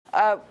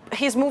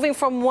he's moving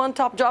from one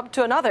top job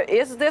to another.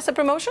 Is this a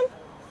promotion?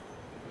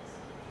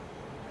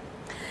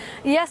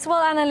 Yes,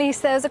 well, Annalise,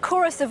 there's a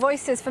chorus of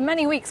voices for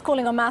many weeks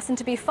calling on Maaßen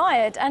to be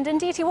fired, and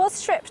indeed he was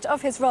stripped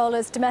of his role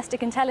as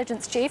domestic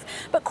intelligence chief,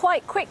 but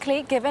quite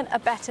quickly given a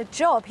better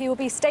job. He will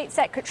be state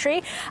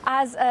secretary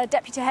as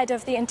deputy head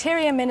of the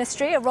Interior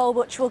Ministry, a role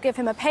which will give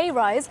him a pay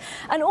rise,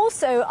 and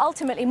also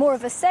ultimately more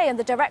of a say in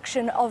the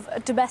direction of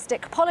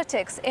domestic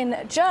politics in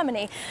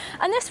Germany.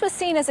 And this was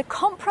seen as a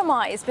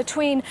compromise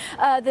between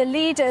the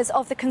leaders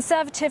of the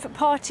conservative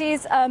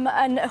parties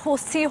and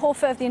Horst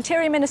Seehofer of the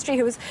Interior Ministry,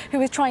 who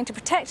was trying to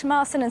protect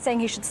Maaßen and saying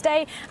he should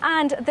stay,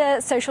 and the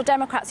Social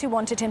Democrats who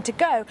wanted him to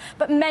go.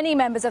 But many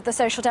members of the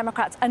Social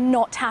Democrats are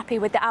not happy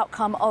with the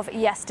outcome of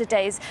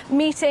yesterday's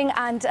meeting,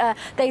 and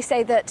they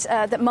say that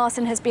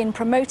Maaßen has been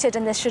promoted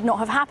and this should not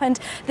have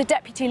happened. The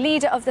deputy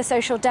leader of the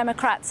Social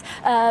Democrats,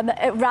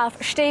 Ralf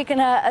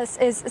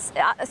Stegener, is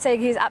saying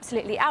he's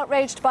absolutely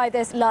outraged by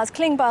this. Lars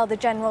Klingbeil, the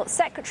general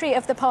secretary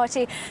of the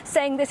party,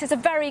 saying this is a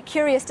very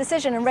curious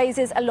decision and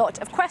raises a lot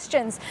of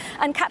questions.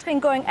 And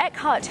Katrin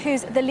Göring-Eckardt,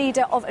 who's the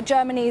leader of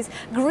Germany's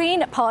Green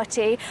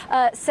Party,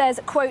 says,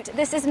 quote,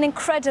 "This is an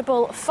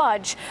incredible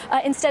fudge.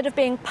 Instead of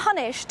being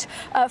punished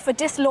for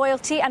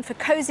disloyalty and for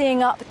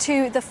cozying up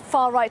to the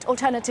far-right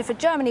Alternative for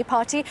Germany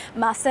party,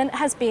 Maaßen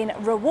has been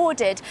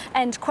rewarded,"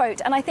 end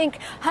quote. And I think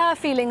her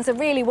feelings are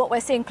really what we're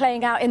seeing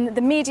playing out in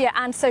the media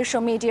and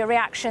social media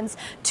reactions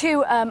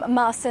to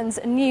Maaßen's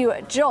new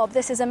job.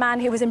 This is a man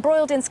who was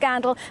embroiled in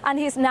scandal, and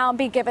he's now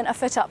been given a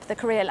foot up the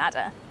career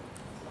ladder.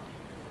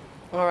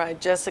 All right,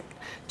 Jessica,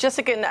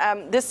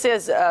 this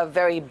is a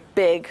very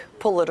big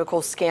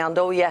political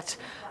scandal, yet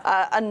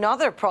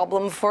another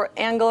problem for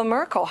Angela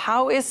Merkel.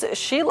 How is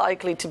she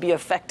likely to be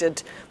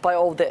affected by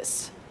all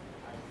this?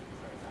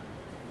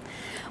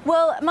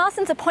 Well,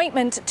 Maaßen's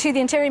appointment to the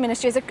Interior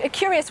Ministry is a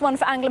curious one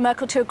for Angela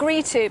Merkel to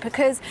agree to,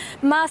 because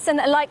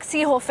Maaßen, like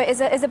Seehofer,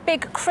 is a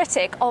big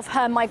critic of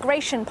her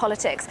migration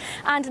politics.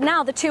 And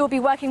now the two will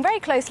be working very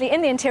closely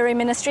in the Interior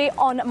Ministry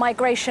on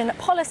migration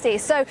policy.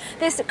 So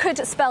this could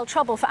spell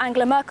trouble for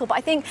Angela Merkel. But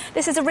I think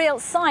this is a real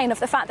sign of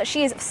the fact that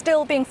she is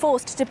still being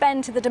forced to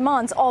bend to the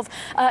demands of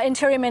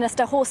Interior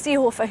Minister Horst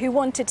Seehofer, who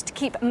wanted to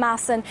keep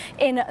Maaßen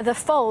in the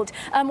fold.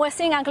 We're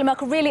seeing Angela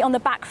Merkel really on the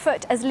back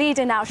foot as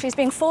leader now. She's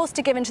being forced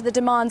to give in to the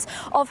demands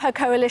of her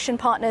coalition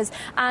partners,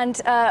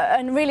 and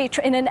really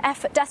in an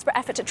desperate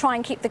effort to try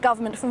and keep the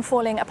government from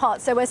falling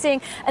apart. So we're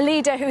seeing a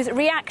leader who's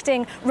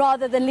reacting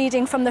rather than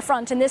leading from the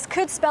front, and this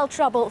could spell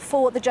trouble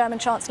for the German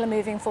Chancellor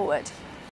moving forward.